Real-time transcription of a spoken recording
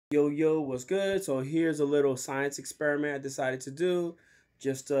Yo, what's good? So here's a little science experiment I decided to do.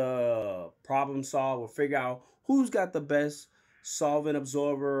 Just problem solve or figure out who's got the best solvent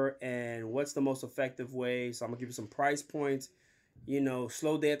absorber and what's the most effective way. So I'm gonna give you some price points.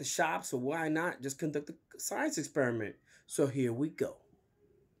 Slow day at the shop, so why not just conduct a science experiment? So here we go.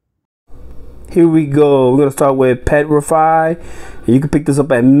 Here we go. We're gonna start with Petrify. You can pick this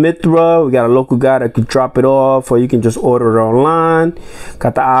up at Mithra. We got a local guy that can drop it off, or you can just order it online.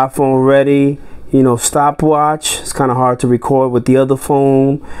 Got the iPhone ready. Stopwatch. It's kind of hard to record with the other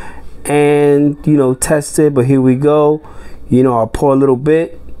phone, and test it. But here we go. I'll pour a little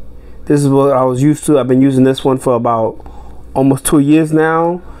bit. This is what I was used to. I've been using this one for about almost 2 years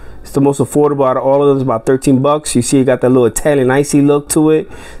now. It's the most affordable out of all of them. It's about 13 bucks. You see it got that little Italian icy look to it.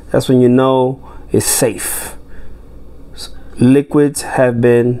 That's when you know it's safe. Liquids have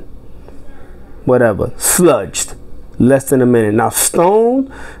been, whatever, sludged. Less than a minute. Now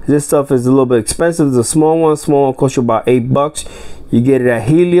Stone, this stuff is a little bit expensive. It's a small one. Small one costs you about 8 bucks. You get it at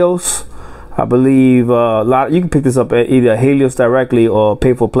Helios. I believe you can pick this up at either Helios directly or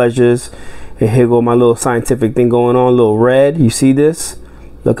Painful Pleasures. And here go my little scientific thing going on. A little red. You see this?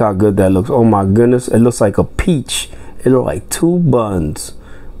 Look how good that looks. Oh my goodness. It looks like a peach. It looks like two buns.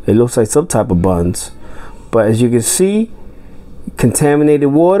 It looks like some type of buns. But as you can see, contaminated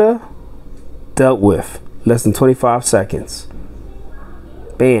water dealt with. Less than 25 seconds.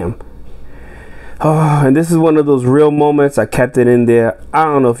 Bam. Oh, and this is one of those real moments. I kept it in there. I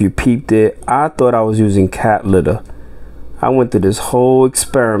don't know if you peeped it. I thought I was using cat litter. I went through this whole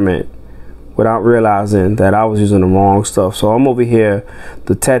experiment without realizing that I was using the wrong stuff. So I'm over here,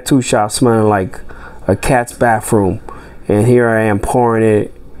 the tattoo shop, smelling like a cat's bathroom. And here I am pouring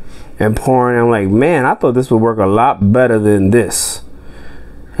it and pouring. I'm like, man, I thought this would work a lot better than this.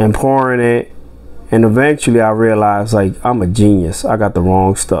 And pouring it. And eventually I realized, like, I'm a genius. I got the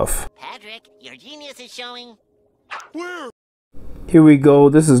wrong stuff. Patrick, your genius is showing. Here we go.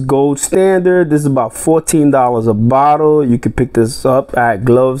 This is gold standard. This is about $14 a bottle. You can pick this up at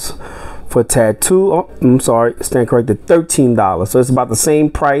Gloves for Tattoo. Oh, I'm sorry, stand corrected, $13. So it's about the same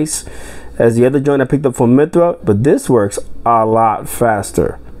price as the other joint I picked up from Mithra, but this works a lot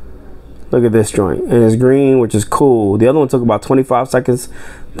faster. Look at this joint, and it's green, which is cool. The other one took about 25 seconds.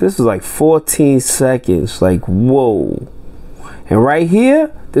 This was like 14 seconds. Like, whoa. And right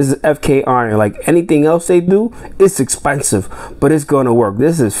here, this is FK Iron. Like anything else they do, it's expensive, but it's gonna work.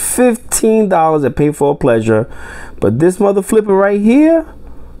 This is $15 at Painful Pleasure, but this mother flipper right here,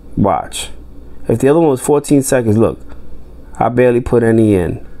 watch. If the other one was 14 seconds, look, I barely put any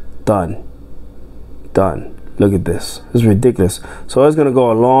in. Done. Done. Look at this. It's ridiculous. So it's gonna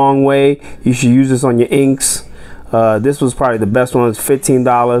go a long way. You should use this on your inks. This was probably the best one. It's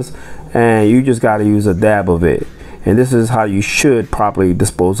 $15, and you just gotta use a dab of it. And this is how you should properly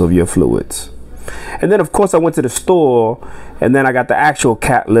dispose of your fluids. And then of course I went to the store, and then I got the actual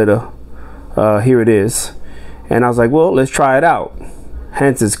cat litter. Here it is. And I was like, well, let's try it out.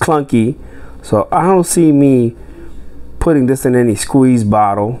 Hence it's clunky. So I don't see me putting this in any squeeze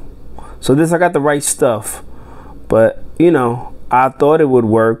bottle. So this, I got the right stuff. But I thought it would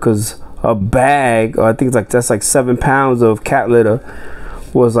work because a bag, I think that's like 7 pounds of cat litter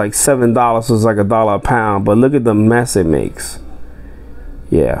was like $7, so it's like $1 a pound. But look at the mess it makes.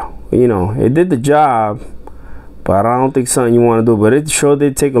 Yeah, it did the job, but I don't think something you want to do. But it sure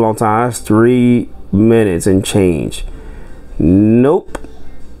did take a long time. That's 3 minutes and change. Nope,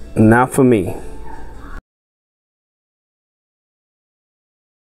 not for me.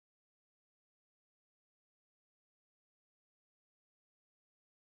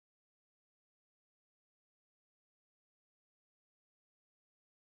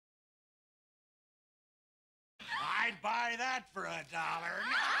 I'd buy that for $1.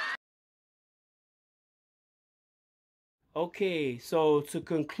 Okay, so to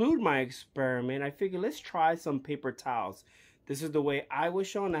conclude my experiment, I figured let's try some paper towels. This is the way I was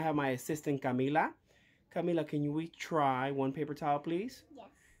shown. I have my assistant Camila. Camila, can we try one paper towel, please? Yes.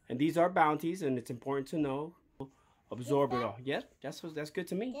 And these are bounties, and it's important to know. Absorb it all. Yes, that's good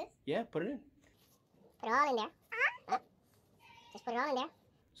to me. This? Yeah, put it in. Put it all in there. Just put it all in there.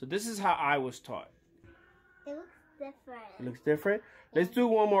 So this is how I was taught. It looks different. It looks different. Let's do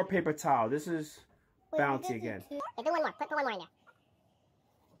one more paper towel. This is bounty again. Wait, do one more. Put one more in there.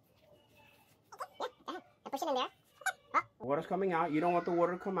 Yeah, and push it in there. Oh. Water's coming out. You don't want the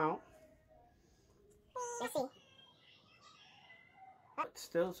water to come out. Let's see.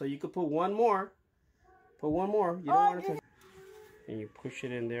 Still, so you could put one more. Put one more. You don't want it to. And you push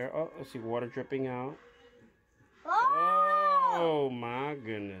it in there. Oh, let's see, water dripping out. Oh my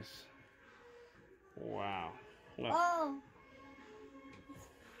goodness. Wow. Look. Oh.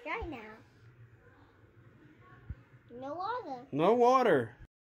 dry now. No water. No water.